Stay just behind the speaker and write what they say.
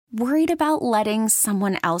Worried about letting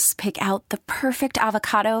someone else pick out the perfect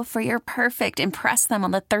avocado for your perfect impress them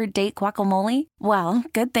on the third date guacamole? Well,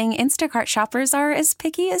 good thing Instacart shoppers are as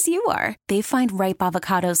picky as you are. They find ripe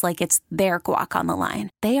avocados like it's their guac on the line.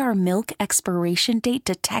 They are milk expiration date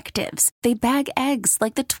detectives. They bag eggs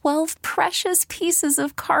like the 12 precious pieces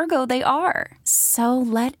of cargo they are. So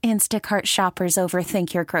let Instacart shoppers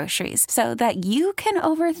overthink your groceries so that you can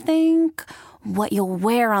overthink what you'll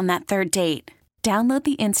wear on that third date. Download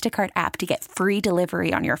the Instacart app to get free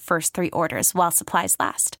delivery on your first 3 orders while supplies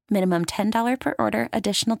last. Minimum $10 per order.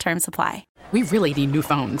 Additional terms apply. We really need new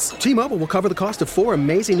phones. T-Mobile will cover the cost of 4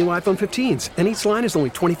 amazing new iPhone 15s, and each line is only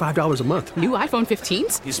 $25 a month. New iPhone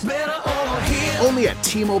 15s? It's better over here. Only at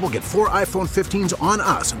T-Mobile, get 4 iPhone 15s on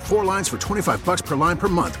us and 4 lines for $25 per line per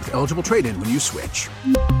month with eligible trade-in when you switch.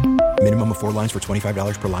 Minimum of 4 lines for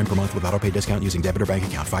 $25 per line per month with autopay discount using debit or bank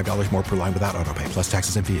account. $5 more per line without autopay, plus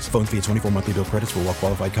taxes and fees. Phone fee at 24 monthly bill credits for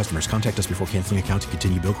well-qualified customers. Contact us before canceling account to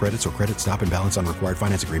continue bill credits or credit stop and balance on required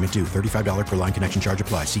finance agreement due. $35 per line connection charge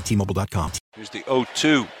applies. See T-Mobile.com. Here's the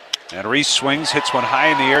 0-2. And Reese swings, hits one high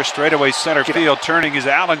in the air, straightaway center field. Turning is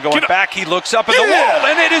Allen going back. He looks up at the wall,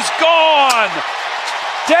 and it is gone.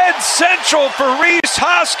 Dead central for Rhys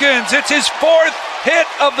Hoskins. It's his 4th hit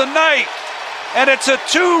of the night. And it's a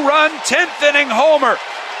 2-run 10th inning homer.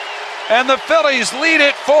 And the Phillies lead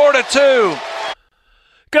it 4-2.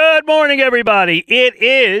 Good morning, everybody. It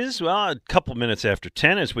is, well, a couple minutes after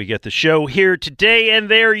 10 as we get the show here today. And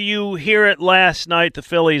there you hear it last night. The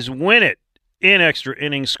Phillies win it in extra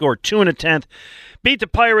innings, scored 2 1/10. Beat the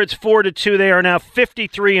Pirates 4-2. They are now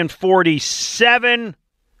 53-47.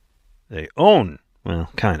 They own, well,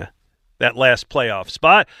 kind of, that last playoff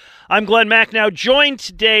spot. I'm Glenn Macnow, joined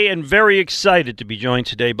today and very excited to be joined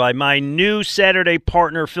today by my new Saturday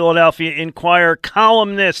partner, Philadelphia Inquirer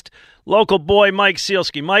columnist, local boy Mike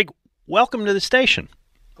Sielski. Mike, welcome to the station.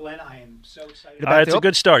 Glenn, I am so excited about It's a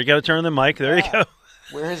good start. You got to turn on the mic. There you go.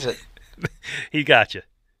 Where is it? He got you.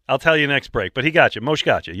 I'll tell you next break, but he got you. Moshe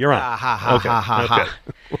got you. You're on. Okay.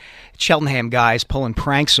 Cheltenham guys pulling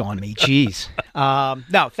pranks on me. Jeez.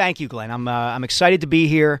 No, thank you, Glenn. I'm excited to be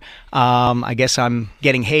here. I guess I'm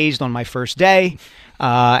getting hazed on my first day,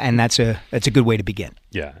 and that's a good way to begin.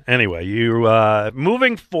 Yeah. Anyway, you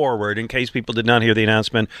moving forward, in case people did not hear the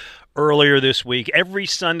announcement earlier this week, every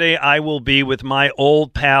Sunday I will be with my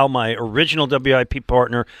old pal, my original WIP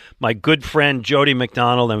partner, my good friend Jody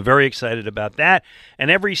McDonald. I'm very excited about that. And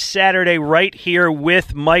every Saturday right here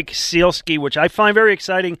with Mike Sielski, which I find very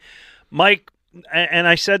exciting. Mike, and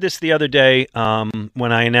I said this the other day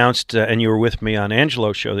when I announced, and you were with me on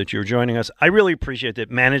Angelo's show, that you were joining us. I really appreciate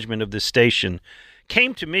that management of this station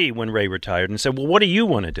came to me when Ray retired and said, well, what do you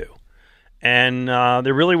want to do? And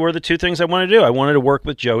there really were the two things I wanted to do. I wanted to work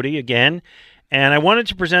with Jody again, and I wanted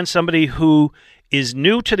to present somebody who is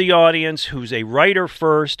new to the audience, who's a writer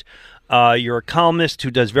first. You're a columnist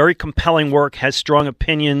who does very compelling work, has strong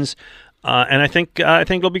opinions, and I think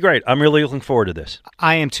it'll be great. I'm really looking forward to this.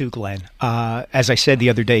 I am too, Glenn. As I said the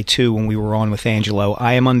other day, too, when we were on with Angelo,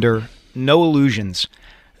 I am under no illusions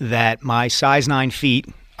that my size 9 feet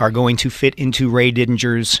are going to fit into Ray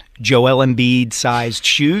Didinger's Joel Embiid-sized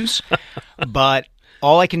shoes. But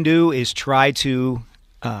all I can do is try to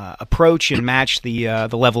approach and match the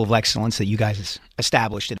level of excellence that you guys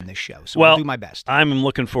established in this show. So I'll do my best. I'm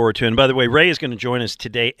looking forward to it. And by the way, Ray is going to join us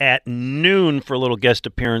today at noon for a little guest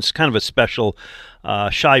appearance, kind of a special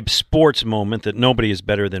Shibe Sports moment that nobody is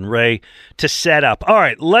better than Ray to set up. All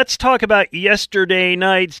right, let's talk about yesterday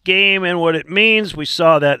night's game and what it means. We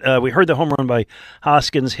saw that we heard the home run by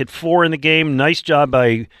Hoskins, hit 4 in the game. Nice job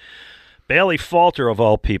by Bailey Falter, of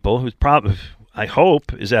all people, who's probably, I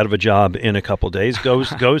hope, is out of a job in a couple days.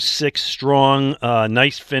 Goes 6 strong.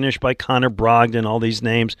 Nice finish by Connor Brogdon, all these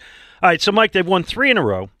names. All right, so, Mike, they've won 3 in a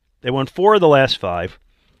row. They won 4 of the last 5.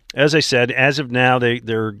 As I said, as of now,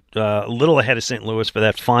 they're a little ahead of St. Louis for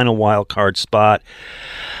that final wild card spot.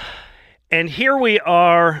 And here we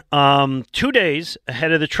are 2 days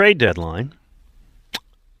ahead of the trade deadline.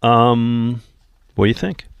 What do you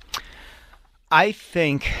think? I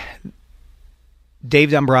think Dave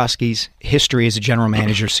Dombrowski's history as a general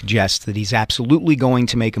manager suggests that he's absolutely going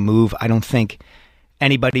to make a move. I don't think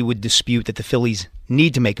anybody would dispute that the Phillies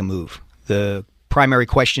need to make a move. The primary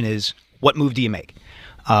question is, what move do you make?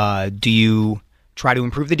 Do you try to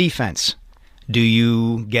improve the defense? Do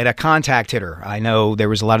you get a contact hitter? I know there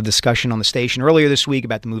was a lot of discussion on the station earlier this week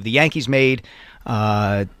about the move the Yankees made,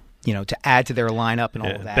 to add to their lineup and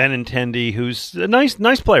all of that. Benintendi, who's a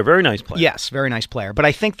nice player, very nice player. Yes, very nice player. But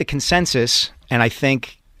I think the consensus, and I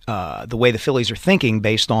think the way the Phillies are thinking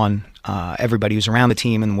based on everybody who's around the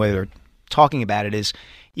team and the way they're talking about it is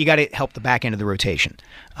you got to help the back end of the rotation.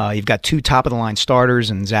 You've got 2 top-of-the-line starters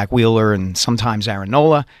and Zach Wheeler and sometimes Aaron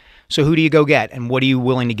Nola. So who do you go get, and what are you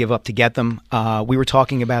willing to give up to get them? We were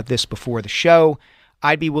talking about this before the show.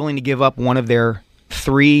 I'd be willing to give up one of their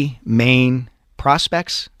 3 main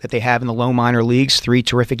prospects that they have in the low minor leagues, 3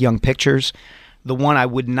 terrific young pitchers. The one I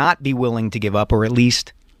would not be willing to give up, or at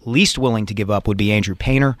least willing to give up, would be Andrew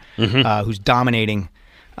Painter, who's dominating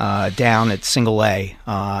down at single A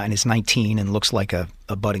and is 19 and looks like a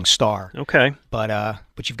budding star. Okay.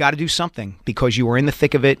 But you've got to do something because you are in the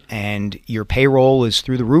thick of it and your payroll is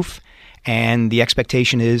through the roof. And the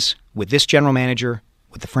expectation is with this general manager,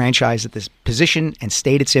 with the franchise at this position and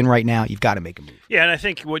state it's in right now, you've got to make a move. Yeah, and I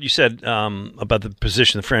think what you said about the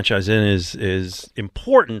position the franchise in is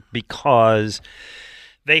important because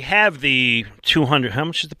they have the 200. How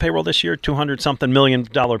much is the payroll this year? $200-something million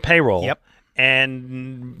payroll. Yep.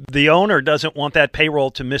 And the owner doesn't want that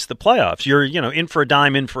payroll to miss the playoffs. You're, in for a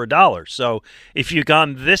dime, in for a dollar. So if you've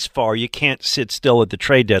gone this far, you can't sit still at the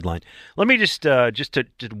trade deadline. Let me just to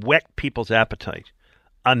whet people's appetite.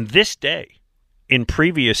 On this day, in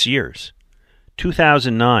previous years,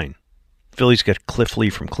 2009, Phillies got Cliff Lee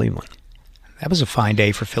from Cleveland. That was a fine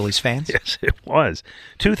day for Phillies fans. Yes, it was.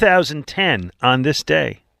 2010, on this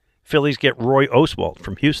day, Phillies get Roy Oswalt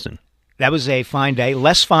from Houston. That was a fine day.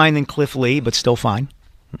 Less fine than Cliff Lee, but still fine.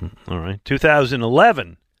 All right.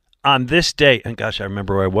 2011, on this day, and gosh, I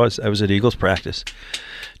remember where I was. I was at Eagles practice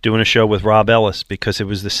doing a show with Rob Ellis because it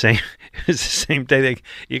was the same. It was the same day the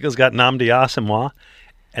Eagles got Nnamdi Asomugha,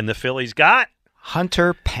 and the Phillies got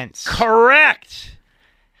Hunter Pence. Correct.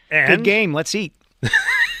 And good game. Let's eat.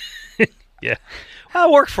 Yeah. Well,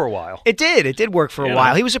 it worked for a while. It did. It did work for a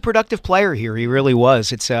while. He was a productive player here. He really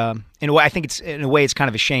was. It's in a way. I think it's kind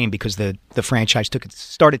of a shame because the franchise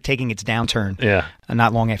started taking its downturn. Yeah.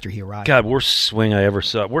 Not long after he arrived. God, worst swing I ever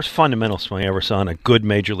saw. Worst fundamental swing I ever saw in a good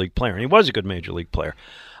major league player. And he was a good major league player.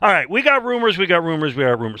 All right, we got rumors.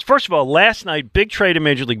 First of all, last night, big trade in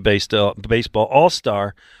Major League Baseball,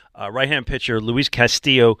 all-star right-hand pitcher Luis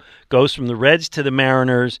Castillo goes from the Reds to the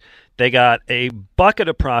Mariners. They got a bucket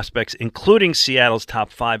of prospects, including Seattle's top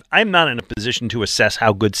 5. I'm not in a position to assess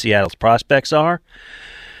how good Seattle's prospects are.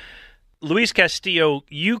 Luis Castillo,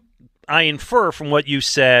 I infer from what you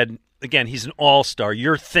said, again, he's an all-star.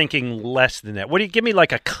 You're thinking less than that. What do you give me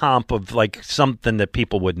like a comp of like something that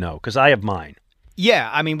people would know? Because I have mine. Yeah,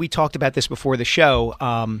 I mean, we talked about this before the show.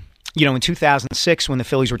 In 2006, when the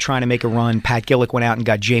Phillies were trying to make a run, Pat Gillick went out and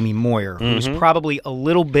got Jamie Moyer, who was probably a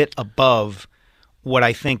little bit above what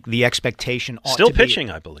I think the expectation ought Still to pitching,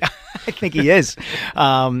 be. I believe. I think he is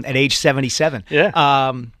at age 77.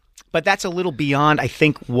 Yeah. But that's a little beyond, I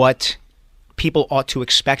think, what people ought to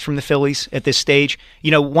expect from the Phillies at this stage.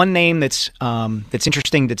 One name that's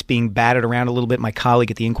interesting that's being batted around a little bit, my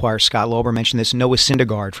colleague at the Inquirer, Scott Lauber, mentioned this. Noah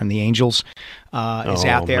Syndergaard from the Angels is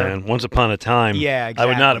out there. Man. Once upon a time. Yeah, exactly. I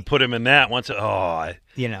would not have put him in that. Man,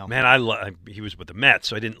 he was with the Mets,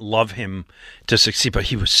 so I didn't love him to succeed, but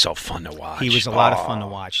he was so fun to watch. He was a lot of fun to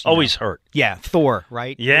watch. Always hurt. Yeah, Thor,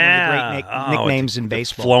 right? Yeah. One of the great nicknames in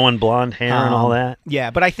baseball. Flowing blonde hair and all that.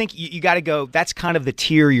 Yeah, but I think you got to go, that's kind of the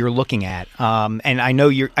tier you're looking at. And I know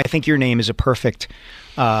I think your name is a perfect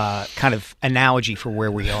kind of analogy for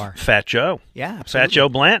where we are. Fat Joe. Yeah, absolutely. Fat Joe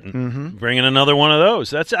Blanton. Bringing another one of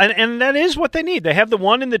those. And that is what they need. They have the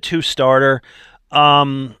 1 and the 2 starter.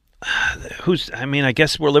 I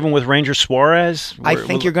guess we're living with Ranger Suarez. I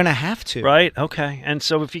think you're going to have to. Right? Okay. And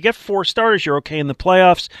so if you get 4 starters, you're okay in the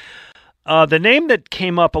playoffs. The name that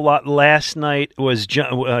came up a lot last night was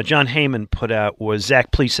John Heyman put out was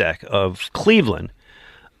Zach Plesac of Cleveland,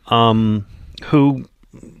 who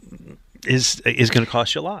is going to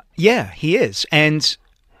cost you a lot. Yeah, he is. And,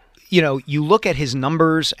 you look at his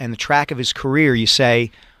numbers and the track of his career, you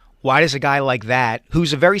say, why does a guy like that,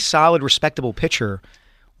 who's a very solid, respectable pitcher,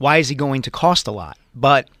 why is he going to cost a lot?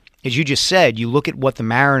 But as you just said, you look at what the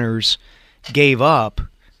Mariners gave up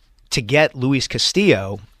to get Luis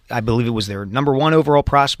Castillo. I believe it was their number 1 overall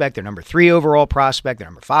prospect, their number 3 overall prospect, their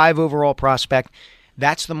number 5 overall prospect.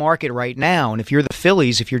 That's the market right now. And if you're the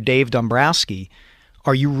Phillies, if you're Dave Dombrowski,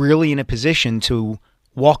 are you really in a position to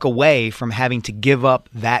walk away from having to give up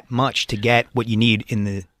that much to get what you need in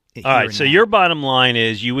the all right, so your bottom line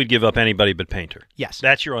is you would give up anybody but Painter. Yes.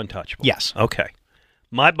 That's your untouchable. Yes. Okay.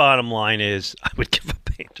 My bottom line is I would give up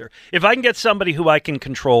Painter. If I can get somebody who I can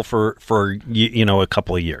control for a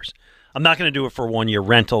couple of years. I'm not going to do it for a 1-year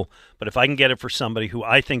rental, but if I can get it for somebody who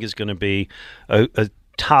I think is going to be a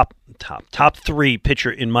top 3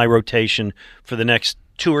 pitcher in my rotation for the next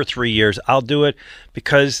 2 or 3 years, I'll do it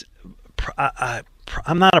because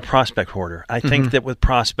I'm not a prospect hoarder. I think that with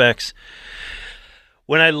prospects,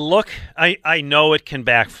 When I look, I know it can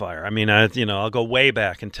backfire. I mean, I'll go way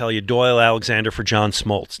back and tell you Doyle Alexander for John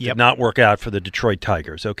Smoltz did not work out for the Detroit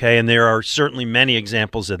Tigers, okay? And there are certainly many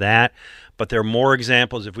examples of that, but there are more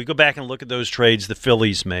examples. If we go back and look at those trades the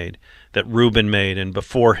Phillies made, that Rubin made, and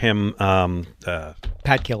before him,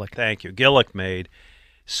 Pat Gillick. Thank you, Gillick made.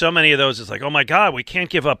 So many of those, it's like, oh my God, we can't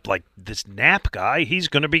give up like this Knapp guy. He's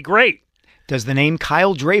going to be great. Does the name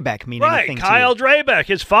Kyle Drabek mean anything to you? Kyle Drabek.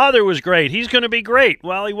 His father was great. He's going to be great.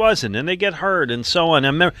 Well, he wasn't, and they get hurt and so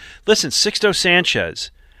on. Listen, Sixto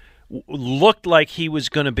Sanchez looked like he was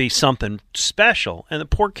going to be something special, and the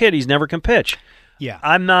poor kid, he's never can pitch. Yeah.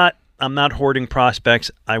 I'm not hoarding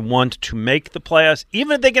prospects. I want to make the playoffs,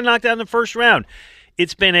 even if they get knocked out in the first round.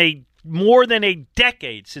 It's been more than a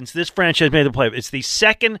decade since this franchise made the playoffs. It's the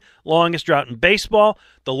second longest drought in baseball,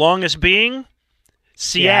 the longest being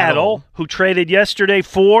Seattle, who traded yesterday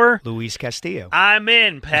for Luis Castillo. I'm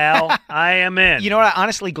in, pal. I am in. You know what?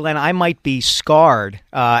 Honestly, Glenn, I might be scarred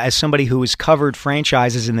as somebody who has covered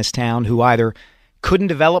franchises in this town who either couldn't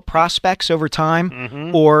develop prospects over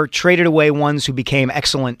time or traded away ones who became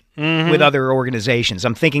excellent with other organizations.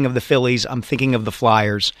 I'm thinking of the Phillies. I'm thinking of the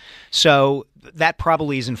Flyers. So that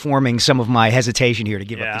probably is informing some of my hesitation here to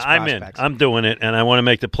give up these prospects. I'm doing it, and I want to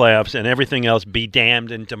make the playoffs, and everything else be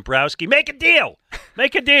damned. And Dombrowski, make a deal.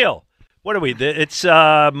 Make a deal. What are we? It's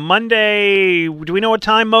Monday. Do we know what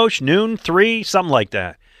time, Moshe? Noon? 3? Something like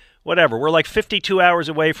that. Whatever. We're like 52 hours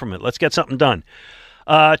away from it. Let's get something done.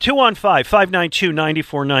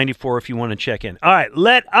 215-592-9494 if you want to check in. All right,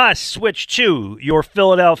 let us switch to your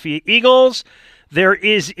Philadelphia Eagles. There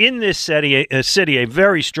is in this city a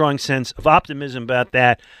very strong sense of optimism about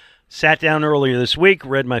that. Sat down earlier this week,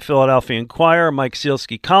 read my Philadelphia Inquirer, Mike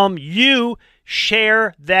Sealski column. You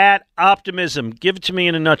share that optimism. Give it to me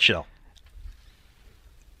in a nutshell.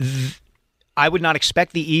 I would not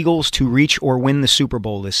expect the Eagles to reach or win the Super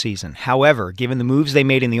Bowl this season. However, given the moves they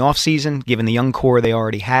made in the offseason, given the young core they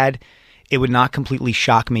already had, it would not completely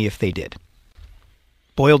shock me if they did.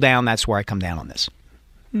 Boiled down, that's where I come down on this.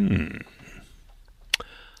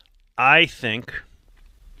 I think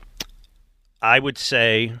I would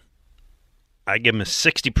say I give them a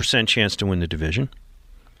 60% chance to win the division.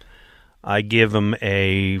 I give them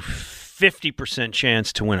a 50%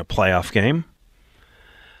 chance to win a playoff game.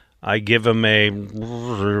 I give them a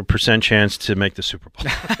percent chance to make the Super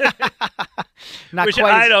Bowl. Which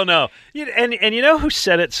I don't know. And you know who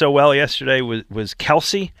said it so well yesterday was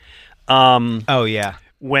Kelsey. Oh, yeah.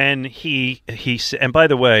 When he and by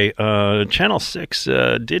the way, Channel 6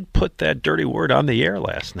 did put that dirty word on the air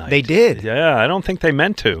last night. They did? Yeah, I don't think they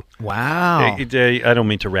meant to. Wow. I don't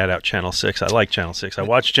mean to rat out Channel 6. I like Channel 6. I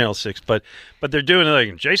watch Channel 6, but they're doing it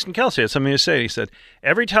like Jason Kelsey had something to say. He said,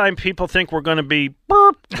 every time people think we're going to be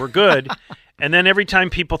burp, we're good, and then every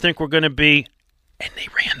time people think we're going to be, and they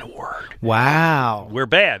ran the word. Wow. We're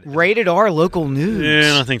bad. Rated R local news.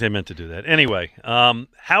 Yeah, I don't think they meant to do that. Anyway,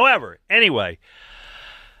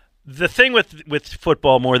 the thing with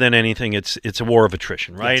football more than anything, it's a war of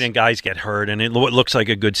attrition, right? Yes. And guys get hurt, and it looks like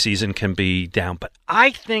a good season can be down. But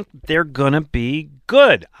I think they're going to be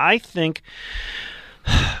good. I think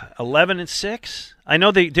 11-6. I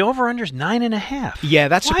know the over-under is 9.5. Yeah,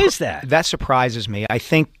 why is that? That surprises me. I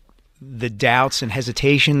think the doubts and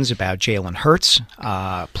hesitations about Jalen Hurts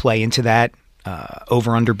play into that,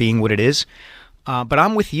 over-under being what it is. But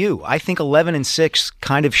I'm with you. I think 11-6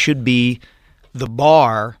 kind of should be the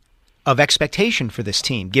bar of expectation for this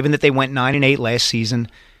team, given that they went 9-8 last season,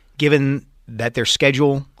 given that their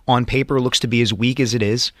schedule on paper looks to be as weak as it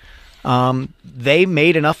is. They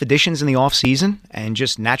made enough additions in the offseason and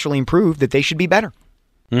just naturally improved that they should be better.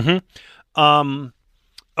 Mm-hmm.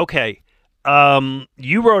 Okay.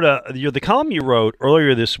 You wrote the column you wrote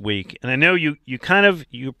earlier this week, and I know you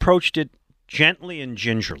approached it gently and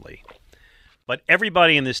gingerly, but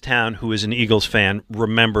everybody in this town who is an Eagles fan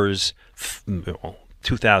remembers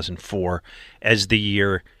 2004 as the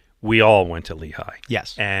year we all went to Lehigh.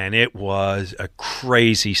 Yes. And it was a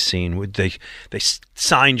crazy scene. They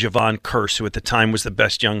signed Javon Kearse, who at the time was the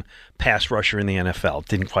best young pass rusher in the NFL.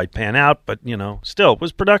 Didn't quite pan out, but, still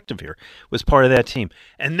was productive here. Was part of that team.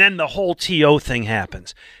 And then the whole T.O. thing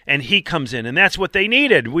happens. And he comes in, and that's what they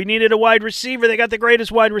needed. We needed a wide receiver. They got the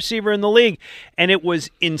greatest wide receiver in the league. And it was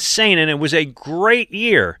insane, and it was a great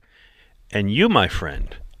year. And you, my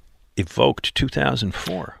friend, evoked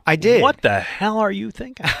 2004. I did. What the hell are you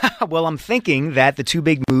thinking? Well, I'm thinking that the two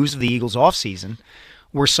big moves of the Eagles offseason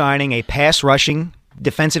were signing a pass-rushing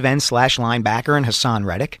defensive end / linebacker in Hassan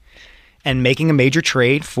Reddick and making a major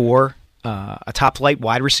trade for a top-flight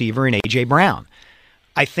wide receiver in A.J. Brown.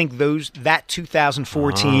 I think that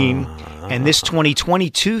 2004 team and this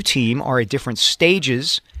 2022 team are at different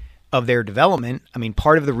stages of their development. I mean,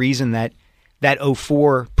 part of the reason that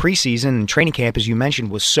 04 preseason and training camp, as you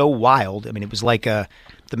mentioned, was so wild. I mean, it was like the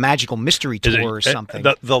Magical Mystery Tour or something.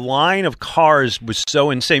 The line of cars was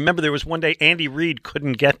so insane. Remember, there was one day Andy Reid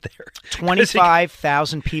couldn't get there.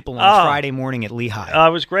 25,000 people on a Friday morning at Lehigh.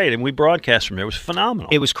 It was great, and we broadcast from there. It was phenomenal.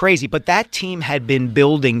 It was crazy, but that team had been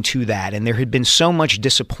building to that, and there had been so much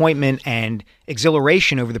disappointment and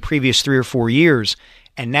exhilaration over the previous 3 or 4 years,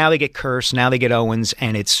 and now they get Kearse, now they get Owens,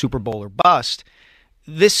 and it's Super Bowl or bust.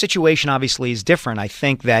 This situation obviously is different. I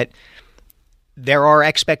think that there are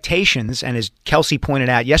expectations, and as Kelsey pointed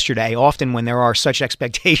out yesterday, often when there are such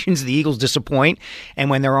expectations, the Eagles disappoint, and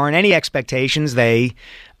when there aren't any expectations, they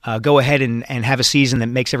go ahead and have a season that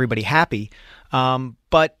makes everybody happy.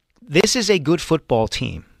 But this is a good football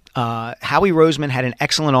team. Howie Roseman had an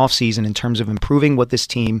excellent offseason in terms of improving what this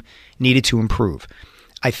team needed to improve.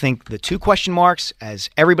 I think the 2 question marks, as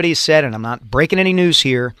everybody has said, and I'm not breaking any news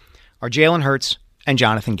here, are Jalen Hurts and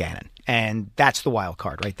Jonathan Gannon. And that's the wild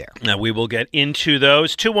card right there. Now, we will get into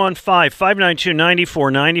those.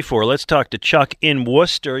 215-592-9494. Let's talk to Chuck in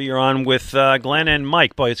Worcester. You're on with Glenn and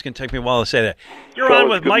Mike. Boy, it's going to take me a while to say that. You're on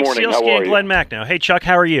with Mike Sealski and Glenn Mack now. Hey, Chuck,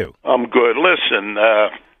 how are you? I'm good. Listen,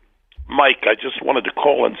 Mike, I just wanted to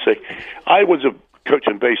call and say I was a coach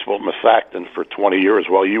in baseball at Methacton for 20 years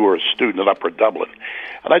while you were a student at Upper Dublin.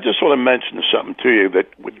 And I just want to mention something to you that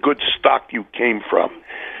with good stock you came from.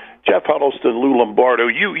 Jeff Huddleston, Lou Lombardo,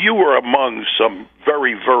 you were among some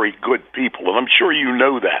very, very good people, and I'm sure you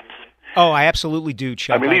know that. Oh, I absolutely do,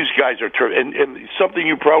 Chuck. I mean, these guys are terrific. And something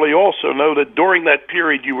you probably also know that during that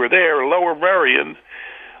period you were there, Lower Merion,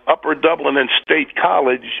 Upper Dublin, and State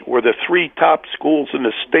College were the 3 top schools in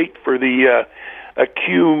the state for the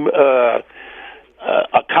ACUME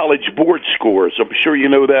college board scores. I'm sure you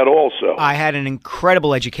know that also. I had an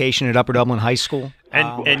incredible education at Upper Dublin High School.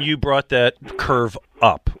 And you brought that curve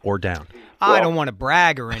up or down? I don't want to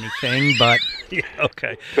brag or anything, but... Yeah,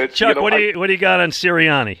 okay. But, Chuck, what do you got on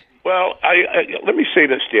Sirianni? Well, let me say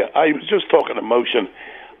this to you. I was just talking emotion.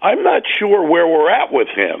 I'm not sure where we're at with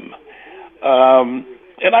him.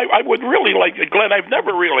 And I would really like, Glenn, I've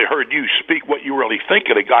never really heard you speak what you really think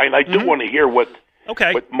of the guy, and I do want to hear what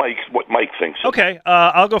Mike thinks. Okay,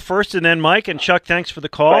 I'll go first, and then Mike. And Chuck, thanks for the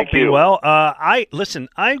call. Thank you. Be well.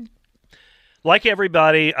 Like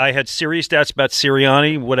everybody, I had serious doubts about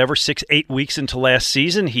Sirianni, 6-8 weeks into last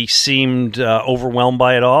season. He seemed overwhelmed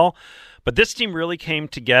by it all. But this team really came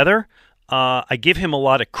together. I give him a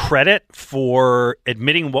lot of credit for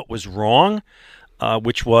admitting what was wrong,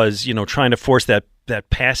 which was, trying to force that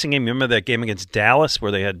passing game. Remember that game against Dallas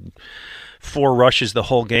where they had 4 rushes the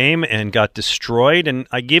whole game and got destroyed? And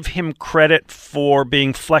I give him credit for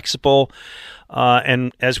being flexible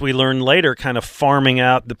and, as we learned later, kind of farming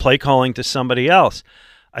out the play calling to somebody else.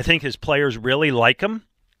 I think his players really like him.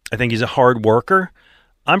 I think he's a hard worker.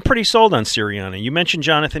 I'm pretty sold on Sirianni. You mentioned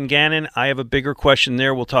Jonathan Gannon. I have a bigger question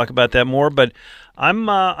there. We'll talk about that more, but I'm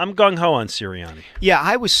gung-ho on Sirianni. Yeah,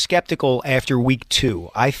 I was skeptical after week 2.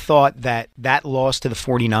 I thought that loss to the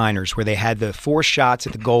 49ers, where they had the 4 shots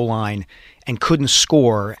at the goal line and couldn't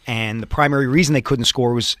score, and the primary reason they couldn't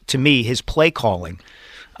score was, to me, his play calling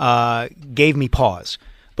gave me pause.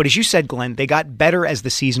 But as you said, Glenn, they got better as the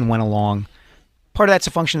season went along. Part of that's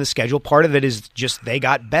a function of the schedule. Part of it is just they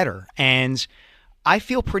got better. And I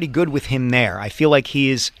feel pretty good with him there. I feel like he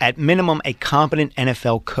is, at minimum, a competent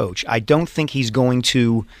NFL coach. I don't think he's going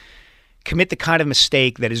to commit the kind of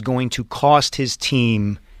mistake that is going to cost his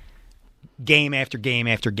team game after game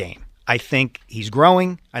after game. I think he's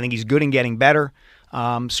growing. I think he's good and getting better.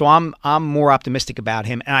 So I'm more optimistic about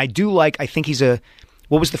him. And I think he's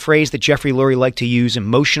what was the phrase that Jeffrey Lurie liked to use?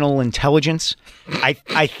 Emotional intelligence. I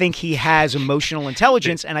think he has emotional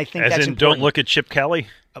intelligence, and I think that's important. Don't look at Chip Kelly?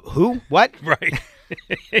 Who? What? Right.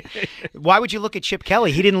 Why would you look at Chip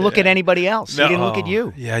Kelly? He didn't look at anybody else. He didn't look at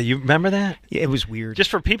you. Yeah, you remember that? Yeah, it was weird. Just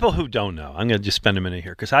for people who don't know, I'm going to just spend a minute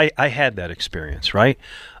here because I had that experience, right?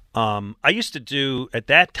 I used to do, at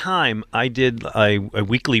that time, I did a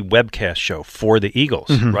weekly webcast show for the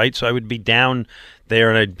Eagles, right? So I would be down there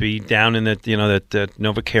and I'd be down in that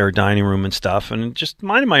NovaCare dining room and stuff and just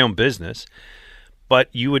minding my own business. But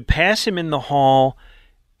you would pass him in the hall,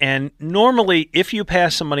 and normally if you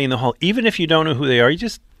pass somebody in the hall, even if you don't know who they are, you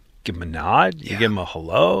just give them a nod, you give them a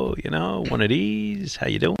hello, one of these, how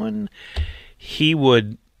you doing? He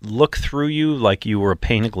would look through you like you were a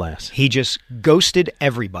pane of glass. He just ghosted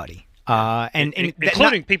everybody.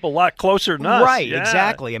 including people a lot closer than us. Right, Yeah.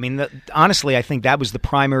 exactly. I mean, honestly, I think that was the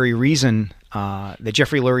primary reason that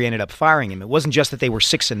Jeffrey Lurie ended up firing him. It wasn't just that they were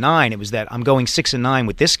 6-9; it was that I'm going 6-9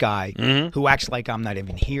 with this guy who acts like I'm not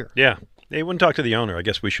even here. Yeah, they wouldn't talk to the owner. I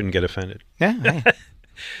guess we shouldn't get offended. Yeah.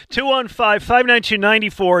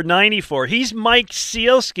 215-592-9494. He's Mike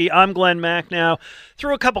Sielski. I'm Glenn Mack now.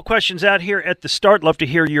 Threw a couple questions out here at the start. Love to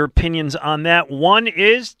hear your opinions on that. One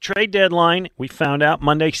is trade deadline. We found out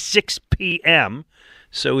Monday, 6 p.m.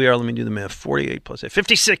 So we are, let me do the math, 48 plus 8,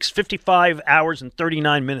 55 hours and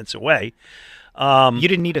 39 minutes away. You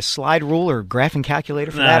didn't need a slide rule or graphing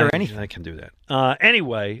calculator for that or anything. I can do that.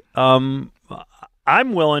 Anyway, I'm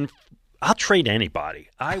willing. I'll trade anybody.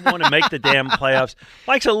 I want to make the damn playoffs.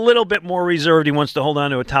 Mike's a little bit more reserved. He wants to hold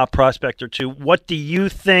on to a top prospect or two. What do you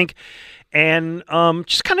think? And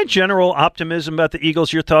just kind of general optimism about the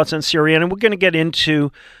Eagles, your thoughts on Sirianni. We're going to get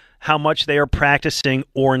into how much they are practicing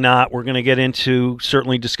or not. We're going to get into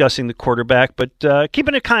certainly discussing the quarterback, but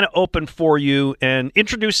keeping it kind of open for you and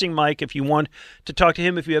introducing Mike if you want to talk to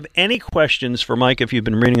him. If you have any questions for Mike, if you've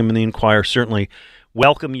been reading him in the Inquirer, certainly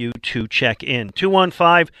welcome you to check in.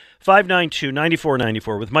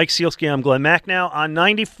 215-592-9494. With Mike Sielski, I'm Glenn Mack now on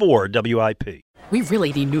 94 WIP. We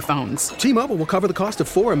really need new phones. T-Mobile will cover the cost of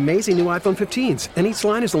 4 amazing new iPhone 15s, and each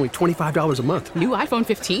line is only $25 a month. New iPhone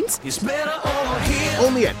 15s? It's better over here.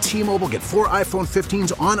 Only at T-Mobile, get 4 iPhone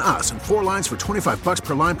 15s on us and 4 lines for $25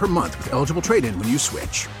 per line per month with eligible trade-in when you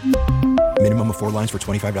switch. Minimum of 4 lines for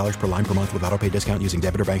 $25 per line per month with autopay discount using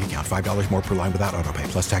debit or bank account. $5 more per line without autopay,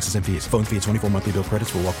 plus taxes and fees. Phone fee at 24 monthly bill credits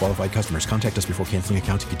for well-qualified customers. Contact us before canceling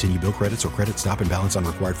account to continue bill credits or credit stop and balance on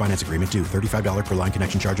required finance agreement due. $35 per line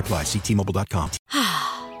connection charge applies. See T-Mobile.com.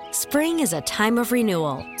 Spring is a time of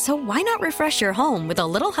renewal, so why not refresh your home with a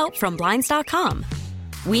little help from Blinds.com?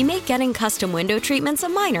 We make getting custom window treatments a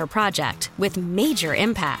minor project with major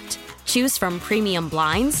impact. Choose from premium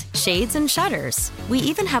blinds, shades, and shutters. We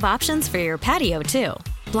even have options for your patio, too.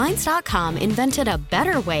 Blinds.com invented a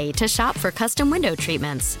better way to shop for custom window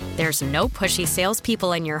treatments. There's no pushy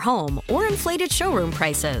salespeople in your home or inflated showroom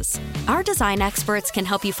prices. Our design experts can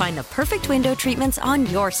help you find the perfect window treatments on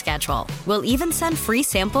your schedule. We'll even send free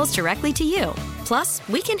samples directly to you. Plus,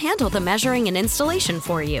 we can handle the measuring and installation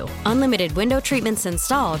for you. Unlimited window treatments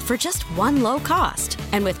installed for just one low cost.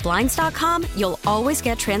 And with Blinds.com, you'll always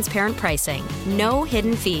get transparent pricing. No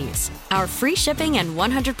hidden fees. Our free shipping and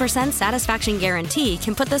 100% satisfaction guarantee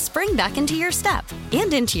can put the spring back into your step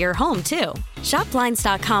and into your home, too. Shop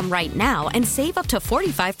Blinds.com right now and save up to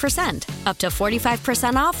 45%. Up to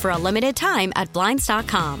 45% off for a limited time at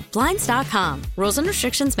Blinds.com. Blinds.com. Rules and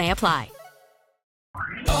restrictions may apply.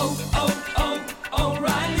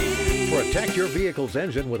 O'Reilly. Protect your vehicle's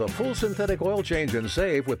engine with a full synthetic oil change and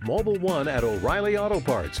save with Mobil 1 at O'Reilly Auto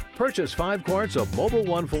Parts. Purchase 5 quarts of Mobil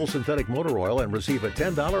 1 full synthetic motor oil and receive a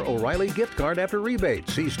 $10 O'Reilly gift card after rebate.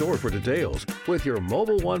 See store for details. With your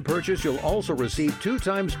Mobil 1 purchase, you'll also receive 2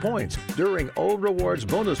 times points during O Rewards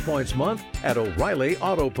Bonus Points Month at O'Reilly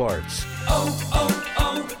Auto Parts.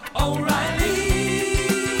 O'Reilly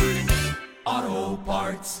Auto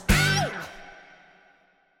Parts.